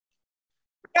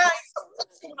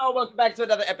going on? Welcome back to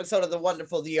another episode of the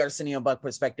wonderful The Arsenio Buck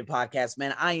Perspective Podcast.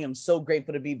 Man, I am so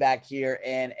grateful to be back here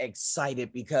and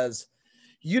excited because,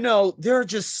 there are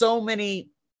just so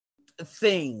many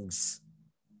things.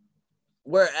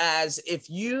 Whereas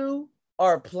if you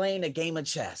are playing a game of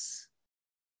chess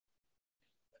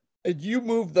and you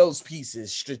move those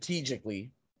pieces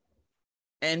strategically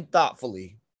and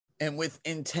thoughtfully and with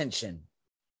intention,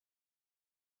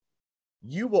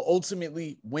 you will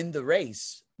ultimately win the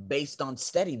race based on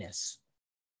steadiness.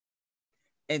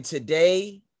 And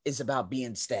today is about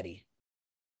being steady.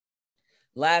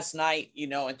 Last night,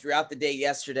 and throughout the day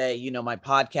yesterday, my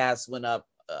podcast went up,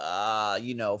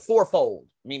 fourfold,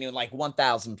 meaning like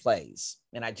 1,000 plays.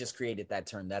 And I just created that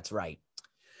term. That's right.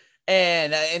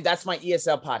 And that's my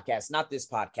ESL podcast, not this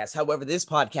podcast. However, this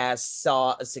podcast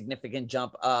saw a significant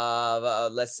jump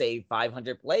of, let's say,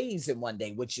 500 plays in one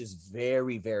day, which is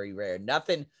very, very rare.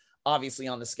 Nothing, obviously,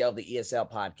 on the scale of the ESL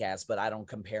podcast, but I don't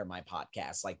compare my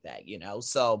podcast like that,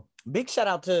 So big shout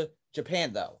out to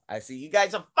Japan, though. I see you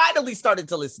guys have finally started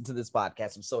to listen to this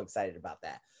podcast. I'm so excited about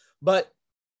that. But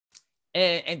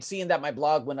And seeing that my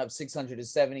blog went up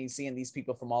 670, seeing these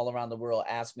people from all around the world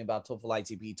ask me about TOEFL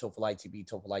ITP, TOEFL ITP,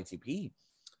 TOEFL ITP.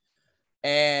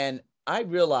 And I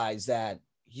realized that,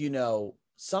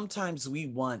 sometimes we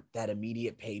want that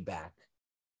immediate payback.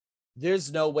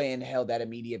 There's no way in hell that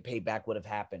immediate payback would have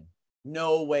happened.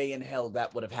 No way in hell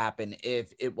that would have happened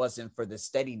if it wasn't for the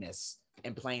steadiness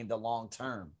and playing the long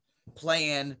term,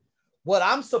 playing what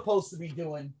I'm supposed to be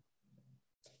doing,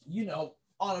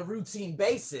 on a routine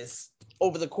basis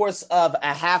over the course of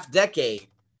a half decade,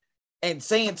 and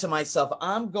saying to myself,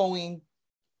 I'm going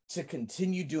to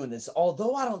continue doing this.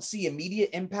 Although I don't see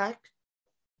immediate impact,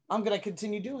 I'm going to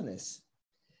continue doing this.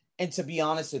 And to be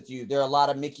honest with you, there are a lot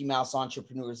of Mickey Mouse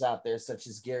entrepreneurs out there, such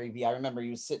as Gary Vee. I remember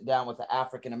he was sitting down with an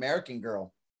African-American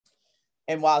girl.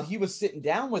 And while he was sitting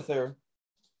down with her,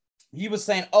 he was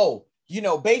saying,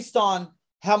 based on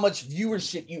how much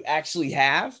viewership you actually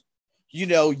have,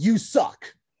 you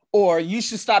suck, or you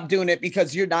should stop doing it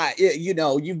because you're not,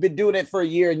 you've been doing it for a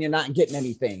year and you're not getting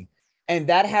anything. And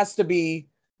that has to be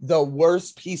the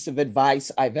worst piece of advice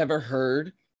I've ever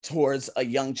heard towards a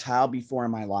young child before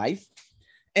in my life.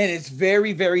 And it's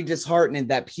very, very disheartening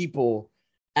that people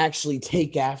actually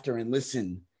take after and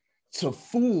listen to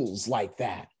fools like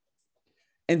that.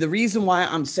 And the reason why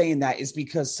I'm saying that is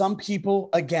because some people,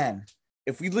 again,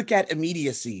 if we look at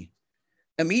immediacy,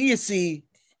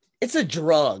 it's a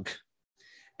drug,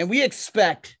 and we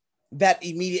expect that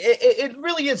immediate. It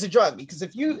really is a drug, because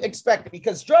if you expect,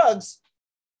 because drugs,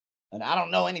 and I don't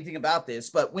know anything about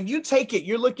this, but when you take it,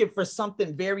 you're looking for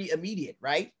something very immediate,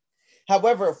 right?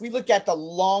 However, if we look at the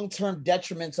long-term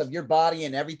detriments of your body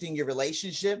and everything, your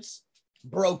relationships,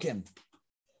 broken.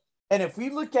 And if we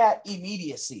look at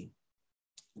immediacy,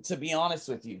 to be honest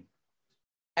with you,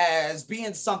 as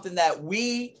being something that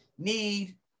we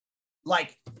need,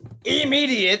 like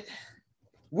immediate,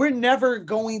 we're never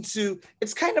going to,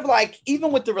 it's kind of like,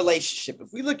 even with the relationship,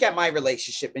 if we look at my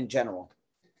relationship in general,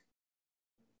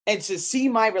 and to see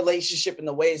my relationship and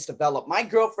the way it's developed, my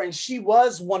girlfriend, she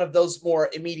was one of those more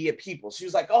immediate people. She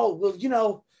was like, oh, well,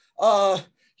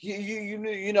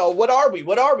 what are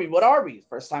we?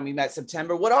 First time we met,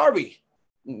 September, what are we?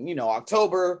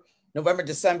 October, November,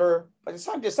 December. By the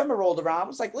time December rolled around, I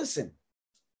was like, listen,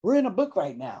 we're in a book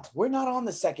right now. We're not on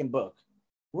the second book.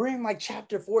 We're in like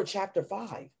chapter 4, chapter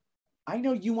 5. I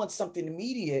know you want something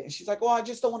immediate. And she's like, I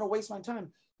just don't want to waste my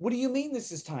time. What do you mean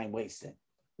this is time wasting?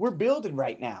 We're building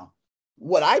right now.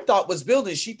 What I thought was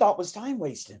building, she thought was time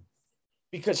wasting,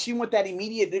 because she want that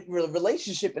immediate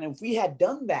relationship. And if we had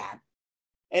done that,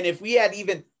 and if we had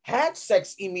even had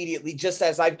sex immediately, just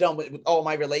as I've done with all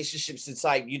my relationships since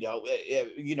I,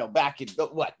 back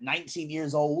at 19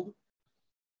 years old,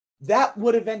 that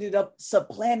would have ended up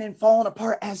supplanting, falling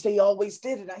apart as they always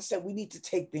did. And I said, we need to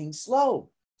take things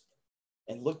slow.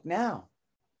 And look now,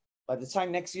 by the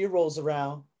time next year rolls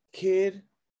around, kid,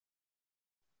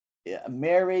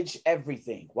 marriage,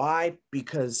 everything. Why?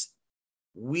 Because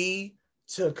we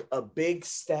took a big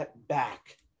step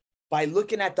back. By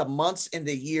looking at the months and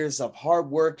the years of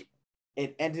hard work,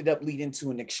 it ended up leading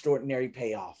to an extraordinary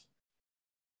payoff.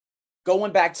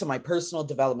 Going back to my personal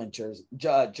development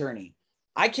journey,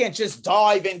 I can't just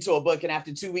dive into a book and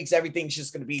after 2 weeks, everything's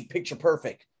just going to be picture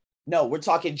perfect. No, we're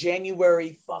talking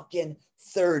January fucking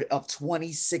 3rd of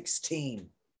 2016.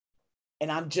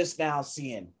 And I'm just now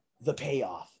seeing the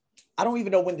payoff. I don't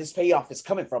even know when this payoff is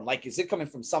coming from. Like, is it coming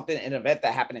from an event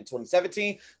that happened in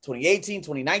 2017, 2018,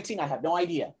 2019? I have no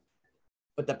idea.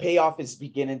 But the payoff is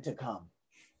beginning to come.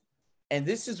 And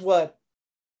this is what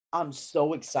I'm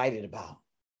so excited about,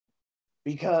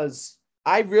 because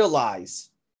I realize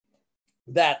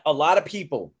that a lot of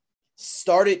people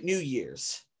started New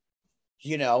Year's,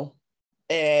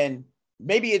 and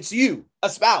maybe it's you, a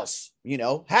spouse,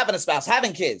 having a spouse,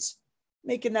 having kids,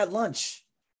 making that lunch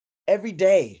every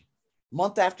day,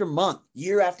 month after month,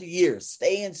 year after year,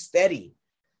 staying steady,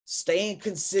 staying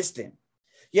consistent.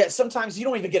 Yet sometimes you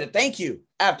don't even get a thank you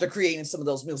after creating some of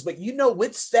those meals. But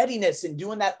with steadiness and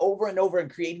doing that over and over and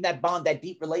creating that bond, that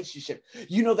deep relationship,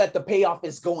 that the payoff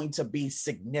is going to be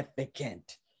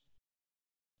significant.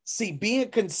 See, being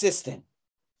consistent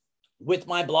with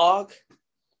my blog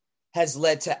has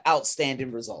led to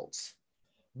outstanding results.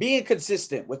 Being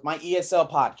consistent with my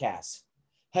ESL podcast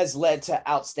has led to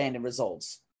outstanding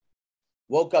results.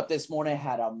 Woke up this morning,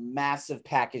 had a massive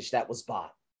package that was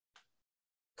bought.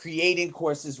 Creating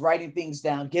courses, writing things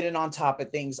down, getting on top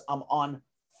of things. I'm on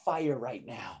fire right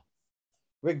now.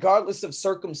 Regardless of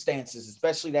circumstances,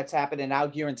 especially that's happening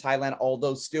out here in Thailand,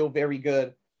 although still very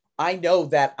good, I know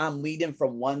that I'm leading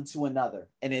from one to another,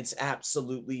 and it's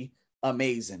absolutely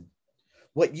amazing.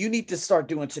 What you need to start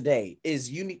doing today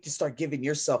is you need to start giving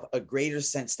yourself a greater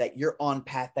sense that you're on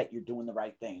path, that you're doing the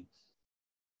right thing.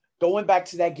 Going back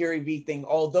to that Gary Vee thing,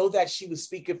 although that she was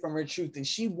speaking from her truth and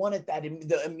she wanted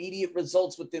the immediate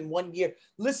results within 1 year.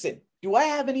 Listen, do I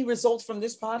have any results from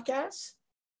this podcast?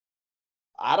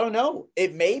 I don't know.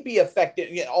 It may be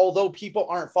affected, although people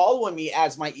aren't following me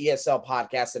as my ESL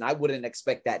podcast, and I wouldn't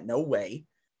expect that, no way,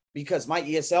 because my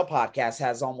ESL podcast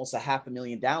has almost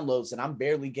 500,000 downloads and I'm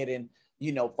barely getting,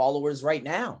 followers right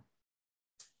now.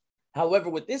 However,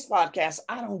 with this podcast,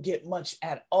 I don't get much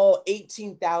at all.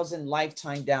 18,000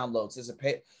 lifetime downloads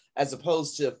as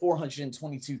opposed to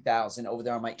 422,000 over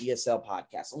there on my ESL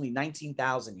podcast. Only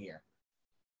 19,000 here.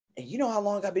 And you know how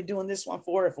long I've been doing this one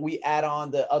for? If we add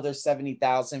on the other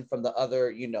 70,000 from the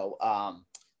other,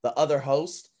 the other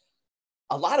host,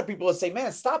 a lot of people will say,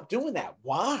 man, stop doing that.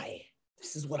 Why?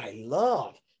 This is what I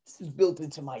love. This is built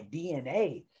into my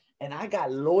DNA. And I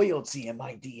got loyalty in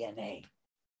my DNA.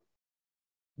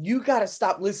 You got to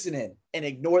stop listening and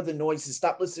ignore the noises.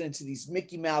 Stop listening to these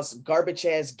Mickey Mouse, garbage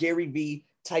ass Gary Vee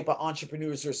type of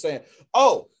entrepreneurs who are saying,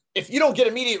 oh, if you don't get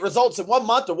immediate results in 1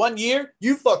 month or 1 year,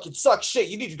 you fucking suck shit.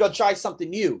 You need to go try something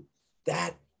new.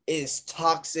 That is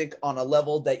toxic on a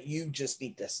level that you just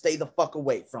need to stay the fuck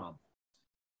away from.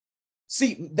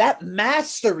 See, that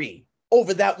mastery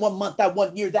over that 1 month, that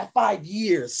 1 year, that 5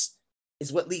 years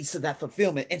is what leads to that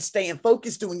fulfillment and staying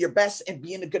focused, doing your best and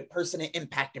being a good person and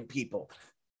impacting people.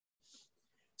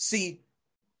 See,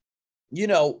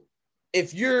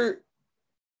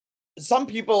 some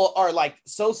people are like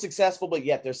so successful, but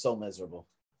yet they're so miserable.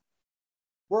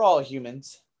 We're all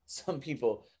humans. Some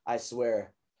people, I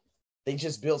swear, they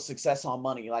just build success on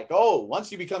money. Like, oh,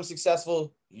 once you become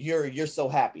successful, you're so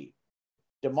happy.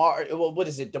 DeMar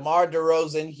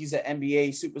DeRozan, he's an NBA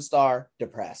superstar,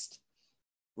 depressed.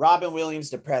 Robin Williams,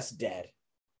 depressed, dead.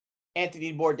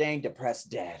 Anthony Bourdain,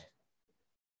 depressed, dead.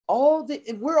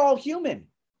 We're all human.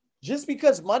 Just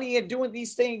because money and doing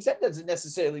these things, that doesn't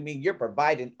necessarily mean you're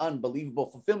providing unbelievable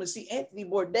fulfillment. See, Anthony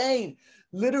Bourdain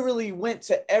literally went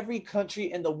to every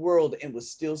country in the world and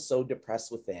was still so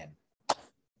depressed within.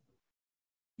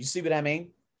 You see what I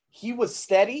mean? He was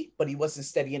steady, but he wasn't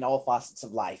steady in all facets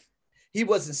of life. He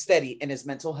wasn't steady in his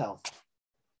mental health.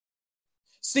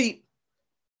 See,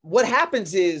 what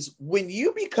happens is when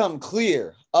you become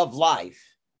clear of life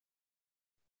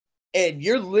and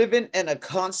you're living in a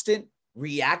constant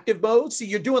reactive mode. See,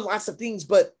 you're doing lots of things,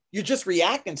 but you're just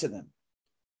reacting to them.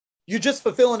 You're just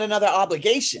fulfilling another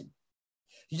obligation.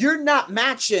 You're not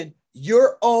matching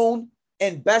your own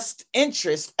and best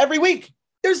interest every week.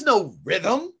 There's no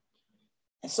rhythm.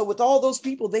 And so with all those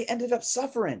people, they ended up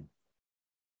suffering.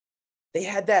 They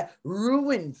had that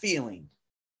ruin feeling.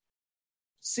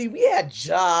 See, we had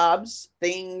jobs,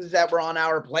 things that were on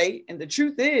our plate. And the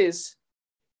truth is,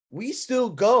 we still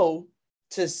go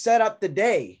to set up the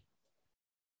day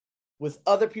with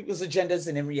other people's agendas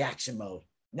and in reaction mode,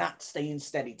 not staying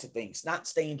steady to things, not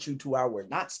staying true to our word,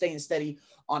 not staying steady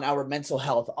on our mental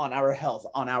health, on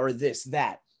our this,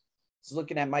 that. So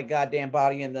looking at my goddamn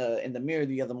body in the mirror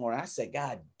the other morning, I said,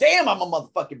 God damn, I'm a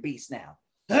motherfucking beast now.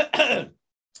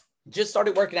 Just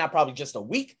started working out probably just a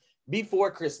week before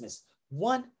Christmas.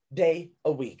 1 day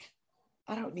a week.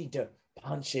 I don't need to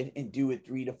punch it and do it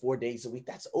 3 to 4 days a week.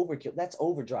 That's overkill. That's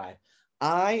overdrive.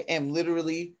 I am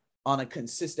literally on a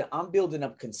consistent, I'm building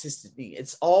up consistency.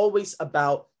 It's always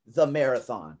about the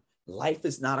marathon. Life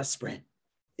is not a sprint.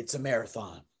 It's a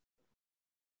marathon.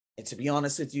 And to be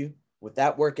honest with you, with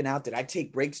that working out, did I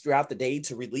take breaks throughout the day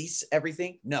to release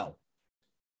everything? No.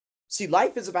 See,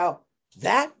 life is about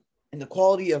that and the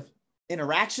quality of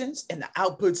interactions and the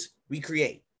outputs we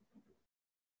create.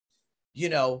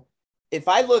 if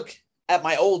I look at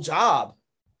my old job,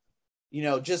 you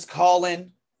know, just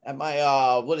calling at my,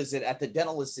 what is it, at the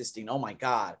dental assisting, oh my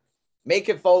God,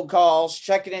 making phone calls,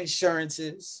 checking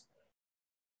insurances,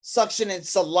 suctioning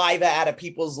saliva out of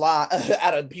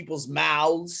people's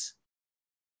mouths.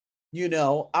 You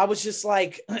know, I was just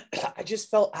like, I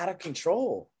just felt out of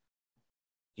control,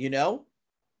 you know?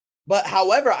 But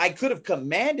however, I could have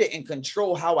commanded and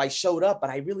controlled how I showed up, but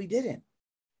I really didn't.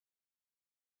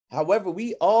 However,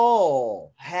 we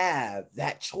all have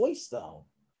that choice though.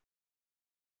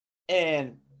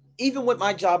 And even with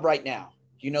my job right now,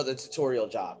 you know, the tutorial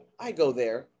job, I go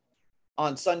there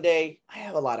on Sunday. I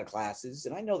have a lot of classes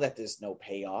and I know that there's no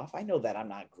payoff. I know that I'm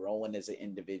not growing as an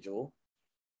individual,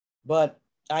 but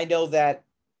I know that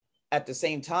at the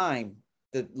same time,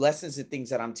 the lessons and things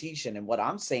that I'm teaching and what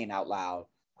I'm saying out loud,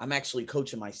 I'm actually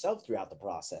coaching myself throughout the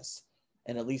process.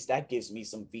 And at least that gives me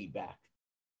some feedback.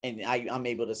 And I'm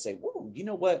able to say, whoa, you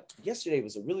know what? Yesterday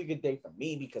was a really good day for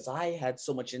me because I had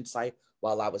so much insight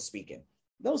while I was speaking.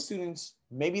 Those students,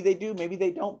 maybe they do, maybe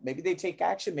they don't. Maybe they take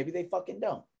action, maybe they fucking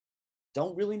don't.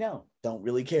 Don't really know. Don't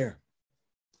really care.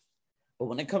 But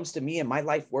when it comes to me and my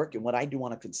life work and what I do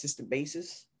on a consistent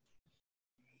basis,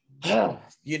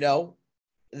 you know,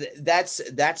 that's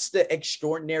the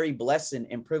extraordinary blessing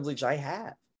and privilege I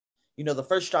have. You know, the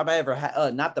first job I ever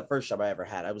had, not the first job I ever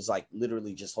had, I was like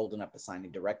literally just holding up a sign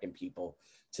and directing people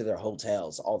to their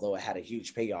hotels, although it had a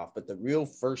huge payoff. But the real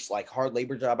first like hard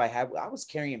labor job I had, I was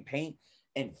carrying paint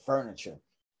and furniture.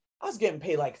 I was getting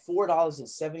paid like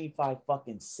 $4.75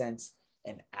 fucking cents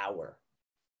an hour.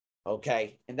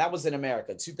 Okay. And that was in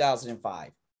America,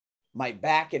 2005. My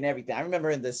back and everything. I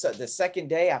remember in the second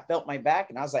day I felt my back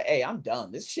and I was like, hey, I'm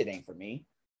done. This shit ain't for me.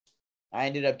 I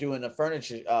ended up doing the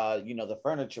furniture, the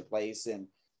furniture place. And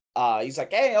he's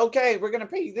like, hey, okay, we're going to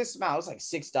pay you this amount. It was like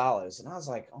 $6. And I was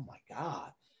like, oh my God.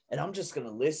 And I'm just going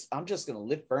to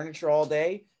lift furniture all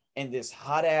day in this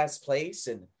hot ass place.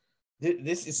 And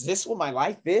is this what my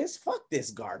life is? Fuck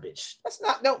this garbage.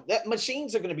 That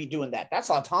machines are going to be doing that. That's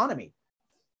autonomy.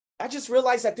 I just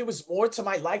realized that there was more to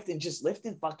my life than just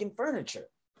lifting fucking furniture.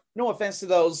 No offense to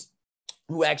those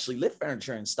who actually lift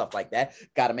furniture and stuff like that,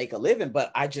 got to make a living.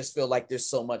 But I just feel like there's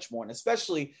so much more, and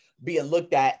especially being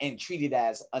looked at and treated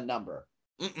as a number.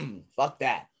 Fuck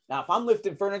that. Now, if I'm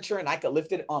lifting furniture and I could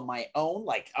lift it on my own,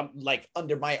 like I'm like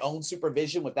under my own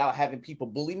supervision without having people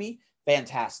bully me,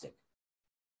 fantastic.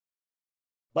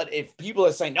 But if people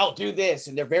are saying, no, do this,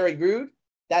 and they're very rude,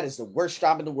 that is the worst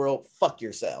job in the world. Fuck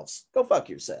yourselves. Go fuck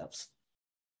yourselves.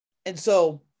 And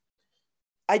so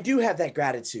I do have that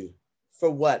gratitude for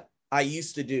what I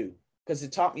used to do, because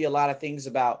it taught me a lot of things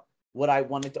about what I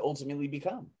wanted to ultimately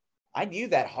become. I knew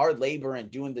that hard labor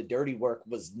and doing the dirty work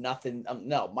was nothing.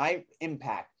 No, my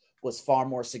impact was far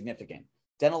more significant.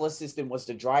 Dental assistant was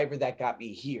the driver that got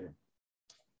me here.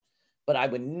 But I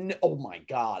would, oh my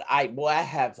God,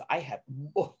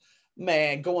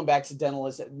 man, going back to dental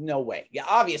assistant, no way. Yeah,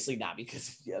 obviously not,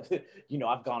 because,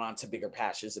 I've gone on to bigger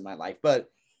pastures in my life. But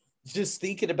just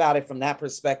thinking about it from that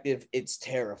perspective, it's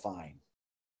terrifying.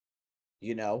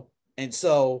 And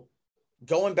so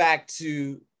going back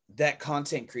to that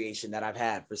content creation that I've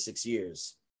had for 6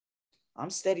 years,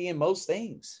 I'm steady in most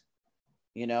things,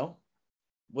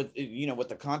 with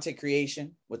the content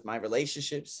creation, with my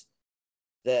relationships,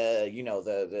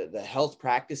 the health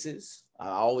practices. I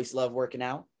always love working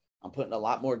out. I'm putting a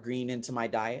lot more green into my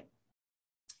diet.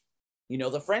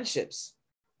 The friendships.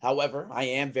 However, I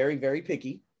am very, very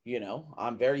picky.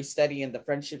 I'm very steady in the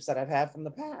friendships that I've had from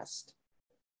the past.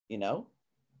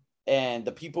 And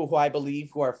the people who I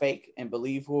believe who are fake and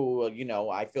believe who,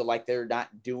 I feel like they're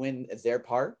not doing their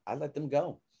part, I let them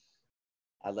go.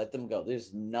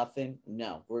 There's nothing.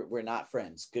 No, we're not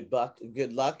friends. Good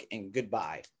luck and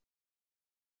goodbye.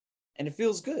 And it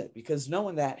feels good because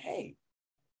knowing that, hey,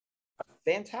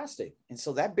 fantastic. And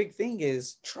so that big thing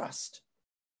is trust,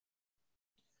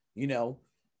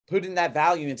 putting that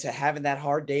value into having that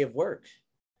hard day of work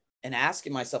and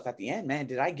asking myself at the end, man,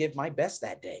 did I give my best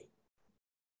that day?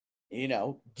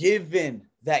 Giving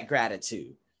that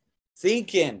gratitude,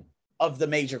 thinking of the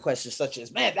major questions such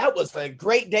as, man, that was a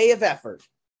great day of effort,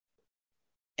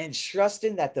 and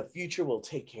trusting that the future will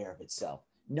take care of itself,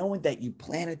 knowing that you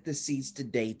planted the seeds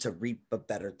today to reap a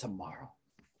better tomorrow.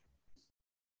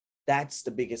 That's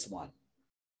the biggest one.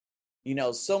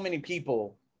 So many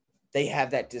people, they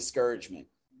have that discouragement,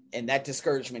 and that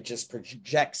discouragement just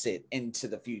projects it into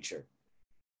the future.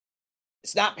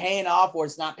 It's not paying off, or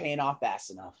it's not paying off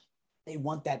fast enough. They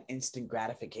want that instant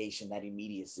gratification, that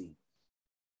immediacy.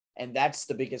 And that's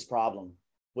the biggest problem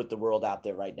with the world out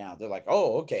there right now. They're like,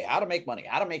 oh, okay, how to make money,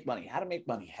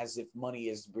 as if money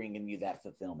is bringing you that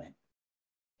fulfillment.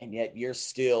 And yet you're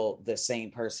still the same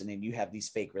person and you have these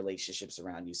fake relationships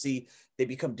around you. See, they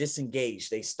become disengaged.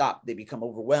 They stop. They become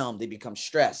overwhelmed. They become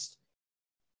stressed,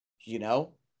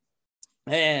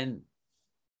 and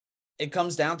it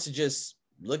comes down to just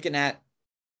looking at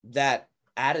that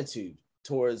attitude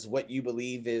towards what you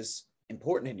believe is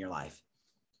important in your life,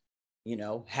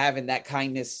 having that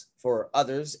kindness for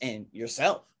others and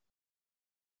yourself,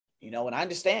 and I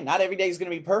understand not every day is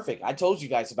going to be perfect. I told you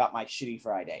guys about my shitty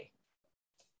Friday.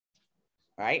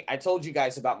 Right? I told you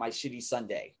guys about my shitty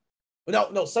Sunday.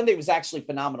 No, Sunday was actually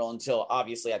phenomenal until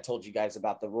obviously I told you guys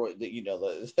about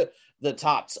the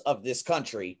tops of this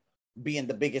country being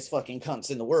the biggest fucking cunts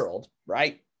in the world,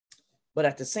 right? But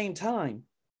at the same time,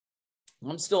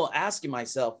 I'm still asking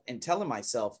myself and telling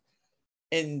myself,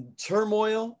 in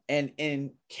turmoil and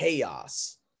in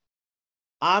chaos,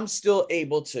 I'm still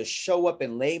able to show up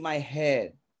and lay my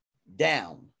head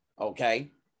down,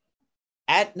 okay,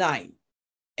 at night,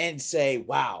 and say,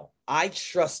 wow, I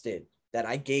trusted that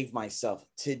I gave myself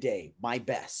today my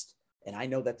best. And I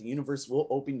know that the universe will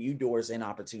open new doors and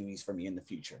opportunities for me in the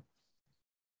future.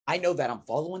 I know that I'm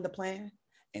following the plan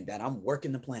and that I'm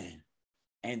working the plan,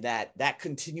 and that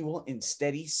continual and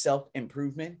steady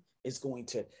self-improvement is going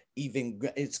to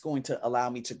allow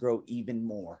me to grow even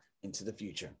more into the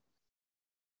future.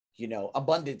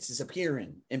 Abundance is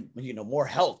appearing, and, more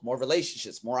health, more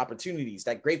relationships, more opportunities,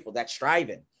 that grateful, that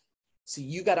striving. See,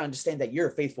 you got to understand that you're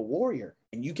a faithful warrior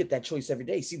and you get that choice every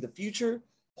day. See, the future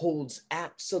holds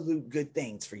absolute good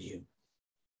things for you.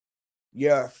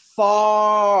 You're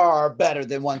far better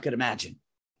than one could imagine.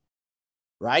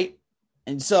 Right?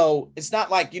 And so it's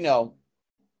not like,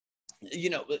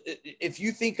 if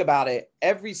you think about it,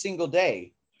 every single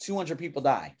day, 200 people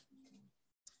die.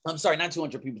 I'm sorry, not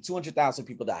 200 people, 200,000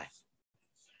 people die.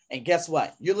 And guess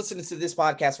what? You're listening to this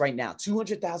podcast right now.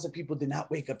 200,000 people did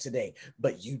not wake up today,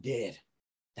 but you did.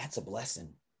 That's a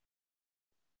blessing.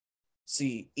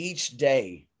 See, each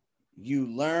day you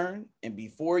learn, and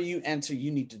before you enter,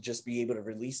 you need to just be able to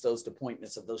release those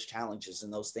disappointments of those challenges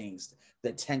and those things,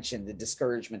 the tension, the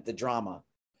discouragement, the drama.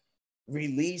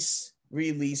 Release,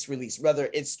 whether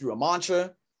it's through a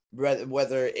mantra,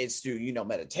 whether it's through,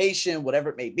 meditation, whatever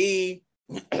it may be.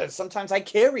 Sometimes I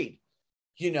carried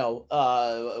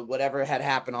whatever had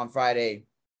happened on Friday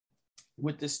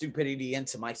with the stupidity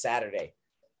into my Saturday.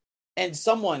 And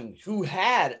someone who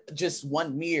had just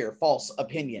one mere false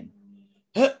opinion,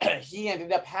 he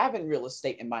ended up having real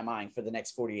estate in my mind for the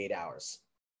next 48 hours.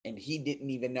 And he didn't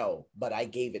even know, but I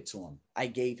gave it to him. I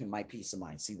gave him my peace of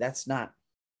mind. See, that's not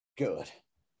good.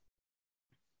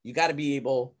 You got to be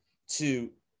able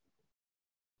to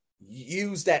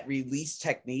use that release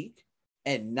technique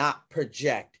and not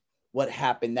project what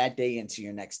happened that day into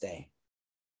your next day.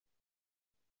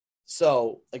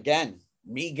 So again,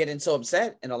 me getting so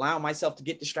upset and allowing myself to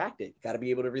get distracted, got to be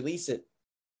able to release it.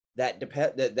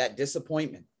 That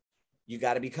disappointment, you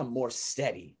got to become more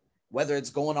steady, whether it's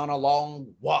going on a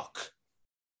long walk,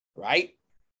 right?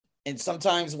 And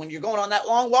sometimes when you're going on that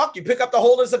long walk, you pick up the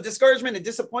holders of discouragement and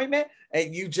disappointment,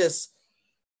 and you just,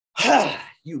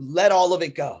 you let all of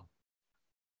it go.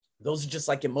 Those are just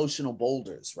like emotional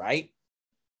boulders, right?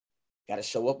 Got to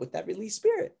show up with that release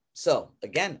spirit. So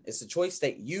again, it's a choice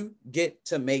that you get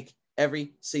to make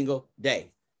every single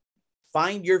day.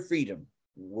 Find your freedom,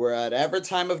 whatever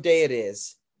time of day it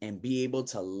is, and be able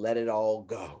to let it all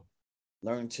go.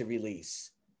 Learn to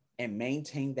release and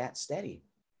maintain that steady,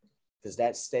 because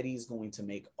that steady is going to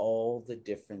make all the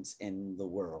difference in the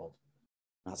world.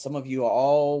 Now, some of you are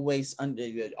always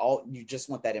you just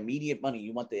want that immediate money.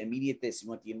 You want the immediate this, you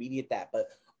want the immediate that. But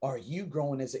are you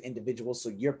growing as an individual so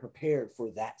you're prepared for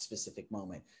that specific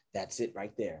moment? That's it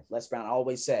right there. Les Brown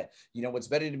always said, it's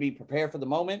better to be prepared for the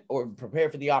moment or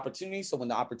prepared for the opportunity. So when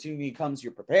the opportunity comes,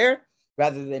 you're prepared,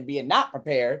 rather than being not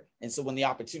prepared. And so when the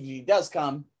opportunity does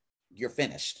come, you're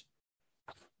finished.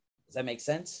 Does that make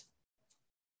sense?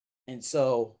 And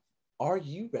so, are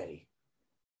you ready?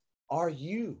 Are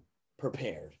you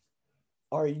prepared?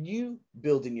 Are you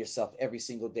building yourself every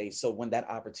single day so when that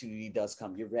opportunity does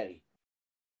come, you're ready?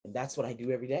 And that's what I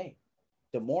do every day.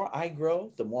 The more I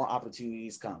grow, the more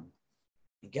opportunities come.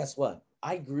 And guess what?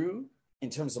 I grew in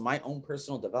terms of my own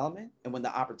personal development. And when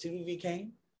the opportunity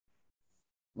came,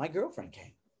 my girlfriend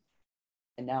came.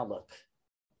 And now look.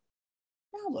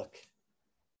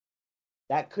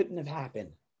 That couldn't have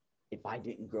happened if I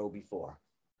didn't grow before.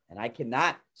 And I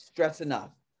cannot stress enough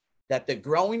that the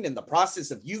growing and the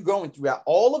process of you growing throughout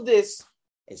all of this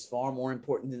is far more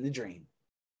important than the dream.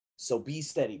 So be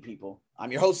steady, people.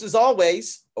 I'm your host as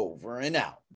always, over and out.